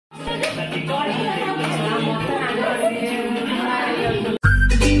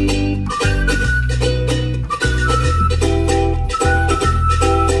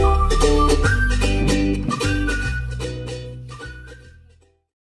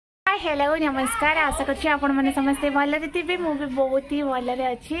hello नमस्कार आशा करछि आपण माने समस्ते भलरे थिबे मु भी बहुत ही भलरे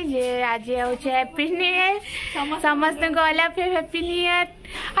अछि जे आज होछ हैप्पी न्यू ईयर समस्त को अला हैप्पी न्यू ईयर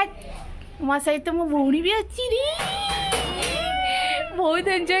मो सहित मो भौणी भी अछि रे बहुत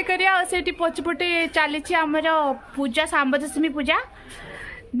एंजॉय करिया सेठी पछपटे चली आमर पूजा सांबदशमी पूजा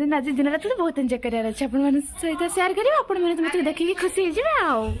दिन आज दिन रात बहुत एंजॉय करिया अछि आपण माने सहित शेयर करियो आपण माने मते देखि खुशी हो जिवे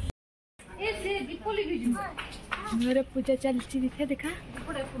आ ए से दीपोली भी मेरे पूजा चलती दिखा देखा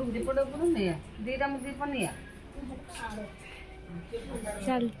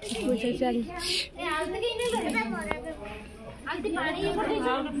चल पूजा चल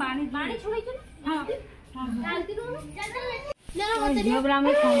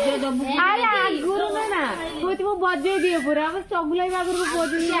बजे दिए पूरा चगुलाई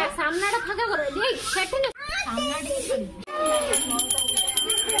सामना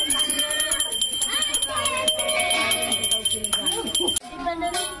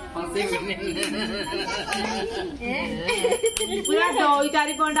पूरा दो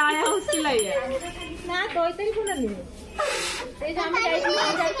चारि पंडा आया उसकी लाई ना दो चारि पंडा नहीं से जाम जाई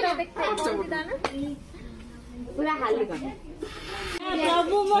देखते ना पूरा हाली कर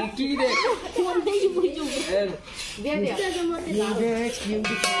बाबू मक्की दे फोन दे बुझू दे दे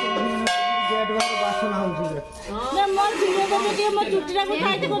गेट वाला बासन आउची ना मोर वीडियो को जे म चुटरा को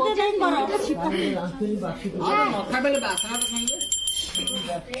खाइते को जे करो मखा बेले बासन तो संगे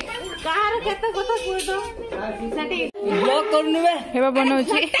कार केते कथा कोइ तो सेटी ब्लॉग करनुबे हेबा बनाउ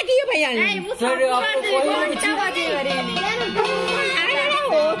छी एकटा कियो भाई आनी सर आपको कोई कुछ बाजे करे नहीं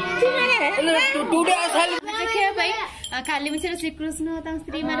टुडे असल देखे भाई खाली में श्री कृष्ण ता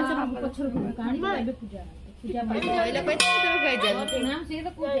स्त्री मारे सब पछर कहानी एबे पूजा पूजा पहले पैसा तो कह जा नाम से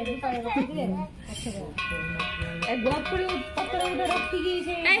तो पूजा ए गोप पड़ी पत्थर उडे रखी की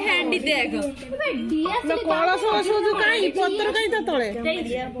से ए हैंडी देख दिया से कळस सो जो काई पत्थर काई त तळे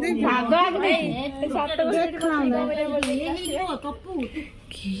भाग आग नहीं सात बजे ये नहीं कप्पू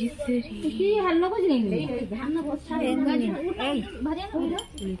की तेरी की हल्ला कुछ नहीं धान बसा ए भरिया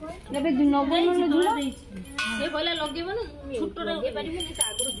एबे नबो न झुला से बोला लगेबो न छुट्टो लगे पारिबो नहीं ता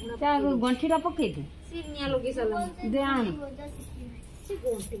आगु झुला ता गंठीरा पके दे से निया लगे सला दे आन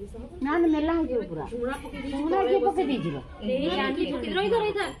ना मेला हो पूरा पूरा के पके दी जीवा ए आंटी छुट्टी रही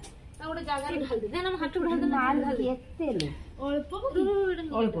रही था ता ओडे जागा रे ढाल दे ना हाथ ढाल दे माल ढाल एते ले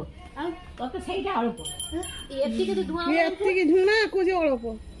अल्प आ तो सेटा अल्प एत्ती के धुना को जे अल्प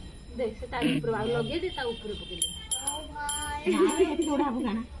देख से तारी ऊपर आग लगे दे ता ऊपर पके दे ना एत्ती ओडा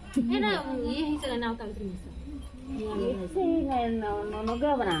बगाना ए ना ये ही से ना ता भीतर से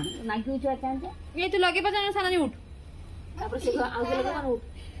नगे बना ना क्यों चाहते ये तो लगे पता ना सारा उठ तापर से आगे लगे ना उठ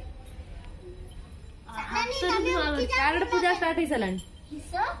कार्ड पूजा स्टार्ट ही सलन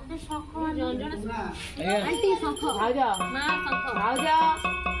आंटी शंख आ जा ना शंख आ जा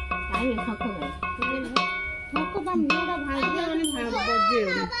आई शंख शंख बा मेरा भाग्य वाली बजे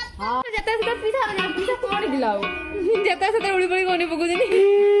हां जता से पीछा कोड दिलाओ जता से उड़ी पड़ी कोनी पकु दिनी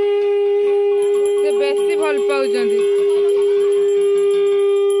से बेसी भल पाउ जंदी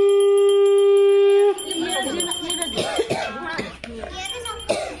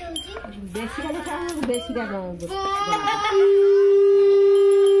बेसी का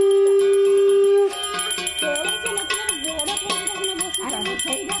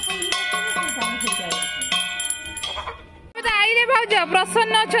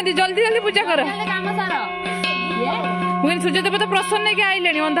प्रसन्न अच्छा जल्दी जल्दी पूजा कर सूर्य देवता प्रसन्न के आइले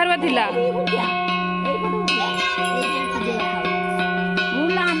अंधार थिला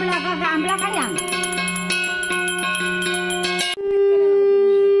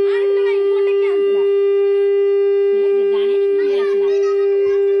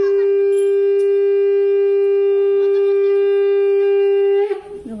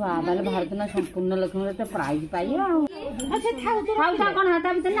भारत ना संपूर्ण लक्ष्मी तो प्राइज पाइए अच्छा थाउ था कोन हाता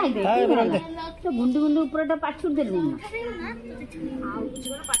भीतर नाही दे तो गुंडी गुंडी ऊपर टा पाछुर देली ना आ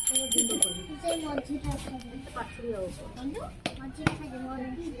जीवन पाछुर दिंदो से मझी पाछुर आउ मझी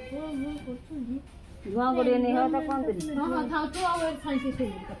धुआं गड़िया नहीं हो तो कौन करी हां थाउ तो और फांसी से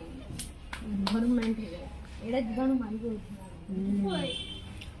गवर्नमेंट एडा जीवन मारी गो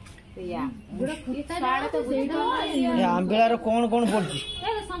या आंबिलार कौन कौन पड़ी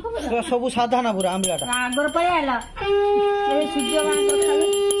सब साधा ना पूरा आंबिलाटा आगर पे आला ए सूर्य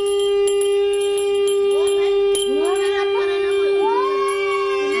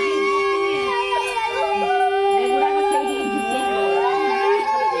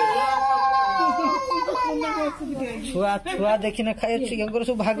छुआ छुआ देखी ना खाए चिकन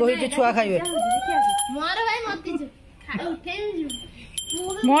सब भाग होई छुआ खाइबे मोर भाई मत उठे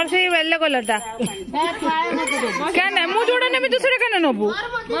मोर से येलो कलर ता क्या ना मु जोड़ा ने दूसरे का नबू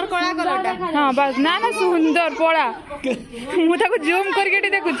मोर कला कलरटा हाँ बस ना ना सुंदर पड़ा मु ताको जूम करके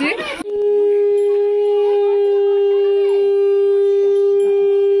देखुची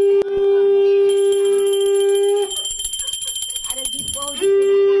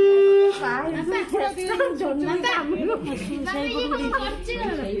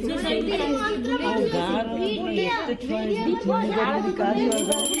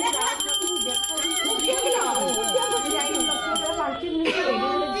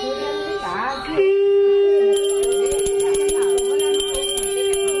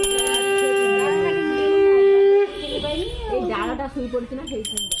डालटा सुई पड़छ ना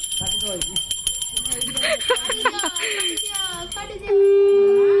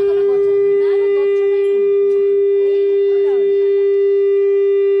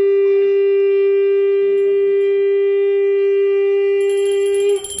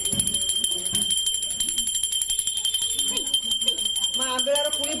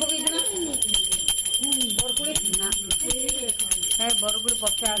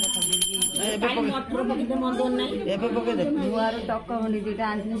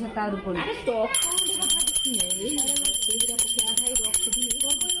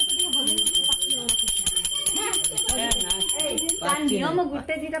नियम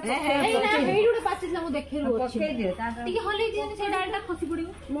गुटे दिटा खसी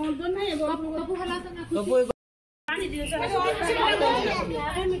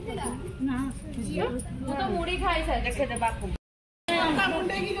मुड़ी खाई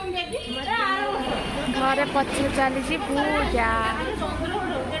घरे पछे चली पूजा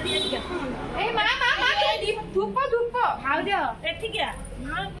धूप धूप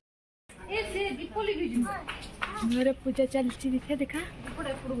घरे पूजा चलती देखा देखा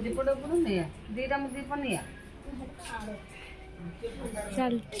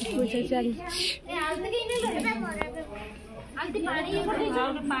चलती पूजा चलती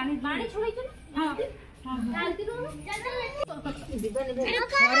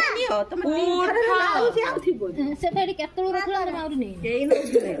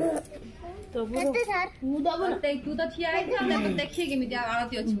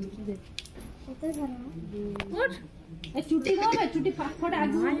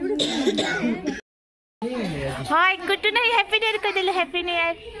हाय कुटु नहीं हैप्पी न्यू ईयर कर दिले हैप्पी न्यू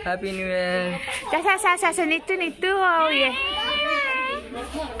ईयर सा नीतू नीतू आओ ये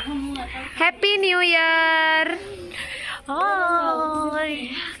हैप्पी न्यू ईयर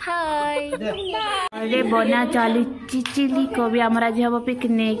हाय अरे बना चली चिली कोबी हमरा जे हबो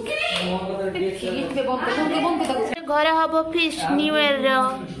पिकनिक घर हबो fish new year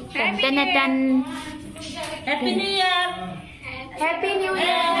ton ton happy new year happy new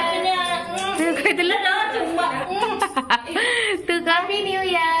year तू कह दिल तू हैप्पी न्यू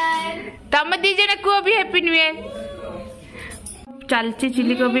ईयर तम दी जने को भी हैप्पी न्यू ईयर चलची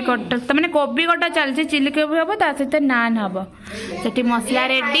चिली कोबी कटा तमने कोबी कटा चलची चिली कोबी हबो ता सहित नान हबो सेठी मसला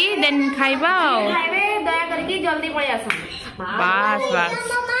रेडी देन खाइबा खाइबे दया करके जल्दी पळी आसो बस बस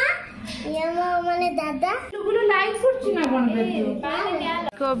ये माने दादा गुलो लाइट फुटची ना बन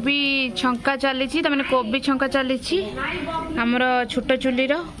कोबी छंका चलीची तमने कोबी छंका चलीची हमरो छोटो चुली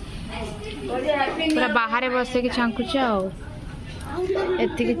रो पूरा बाहर बसे के छांकुछ आ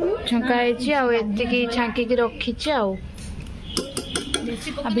एति छंका आइची आ एति की छांकी की रखीची आ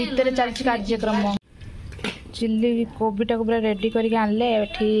भीतर चलती कार्यक्रम चिल्ली कोबीटा को पूरा रेडी करके आनले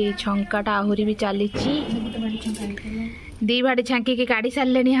एठी छंकाटा आहुरी भी चली दी भाड़ी छांकी के काढ़ी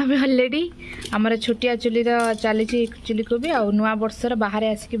सारे हमें अलरेडी आमर छोटिया चुली चली चिली कोबी आ नुआ वर्षर बाहर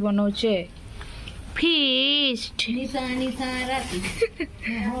आसिक बनाऊे फीस्ट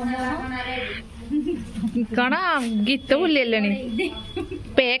कण गीत भूल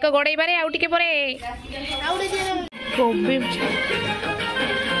पेक गड़े बारे आउ टिके परे कोबी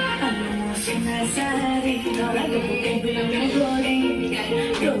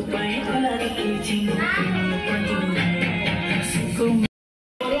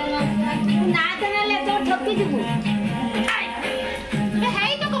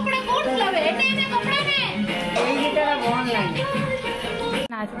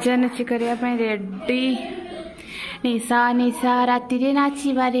नाचा नाची करने रेडी निशा निशा राति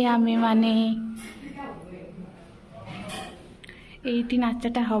नाचबारे आमे माने एटी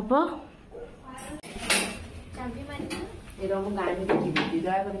नाचटा हम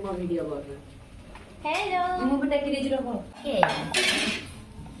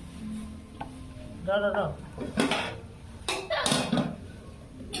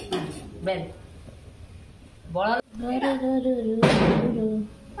हमर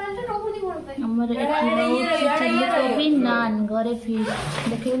चिल्ली कोबी नान घरे फिर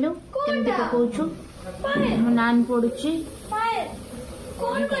देखैलु केमती पकाउछु नान पड़ुची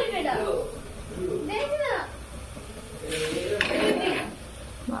कौन करिवेडा देख ना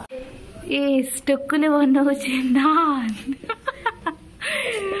ए स्टोकुले बनाउछि नान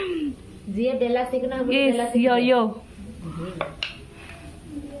जे डेला सिकना यो यो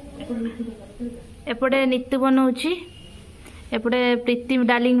एपटे नित्य बनाउछि एपटे प्रीति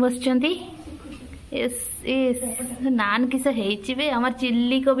डार्लिंग बसचंती नान किस हेइछि बे हमर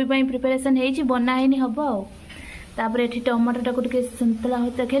चिल्ली कोबी पई प्रिपरेशन हेइछि बना हेनी हबो आ तापर एठी टमाटर टाको के संतला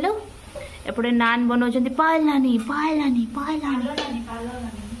होते खेलो एपटे नान बनाउछंती पाइलानी पाइलानी पाइलानी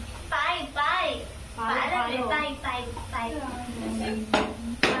पाई पाई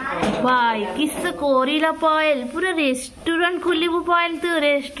भाई किस कोरीला पायल पूरा रेस्टोरेंट खोलिबु पायल तू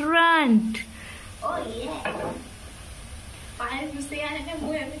रेस्टोरेंट ओ ये पायल गुस्से आने में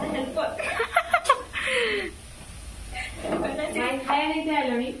मुंह में हेल्प कर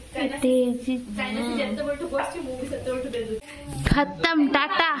खत्म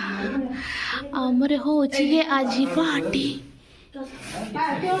टाटा हमरे हो छिए आज पार्टी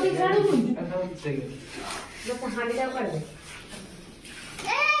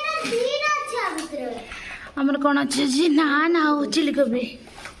हमर कौन अच्छे जी नान आओ चिल्ली कोबी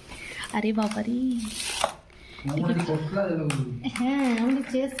अरे बाबा रे हां हम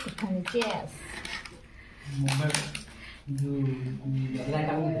चेस करथानी चेस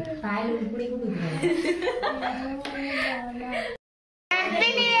पायल उड़ी को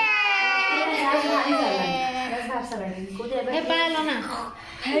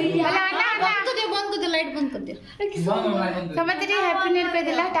बंद कर दे लाइट बंद कर दे समझ रही हैप्पी न्यू ईयर कह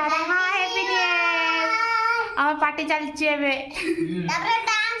दिला टाटा हां हैप्पी न्यू ईयर हम पार्टी चलछि एबे तारे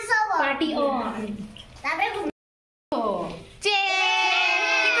डांस हो पार्टी ओ तारे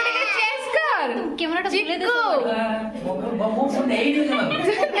चेस कर कैमरा भूले दे बम्बो फोन नहीं दे ना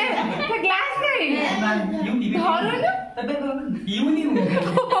ग्लास नहीं धरो ना तबे पीऊ नहीं हूं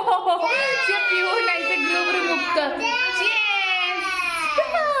से पीऊ नहीं से ग्रुप रे मुक्त चेस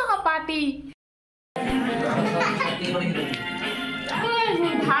पार्टी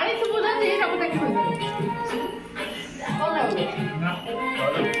भाई सब उधर से सब तक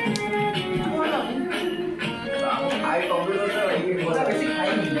आई कंप्यूटर से बोला कैसे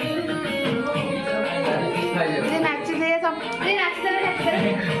खाएंगे ये नाच दे सब ये नाच दे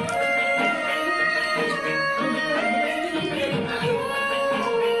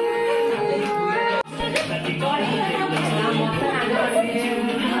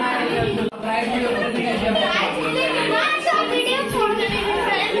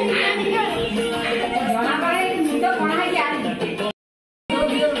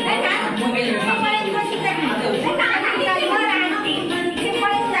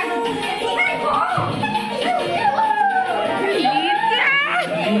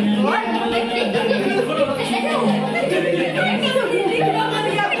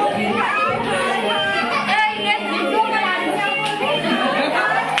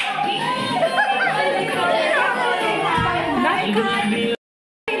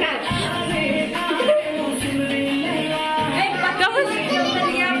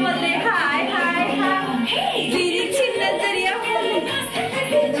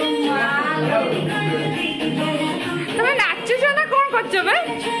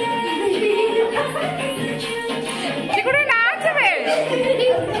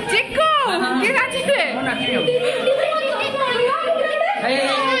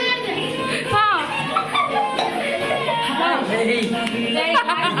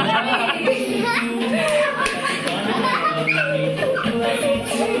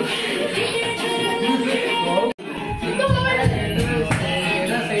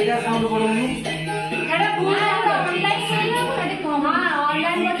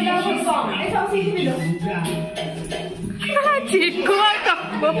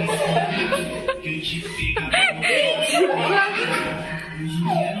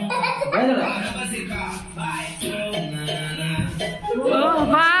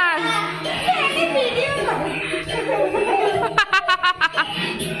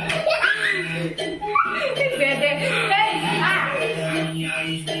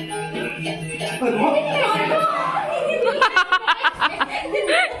Oh,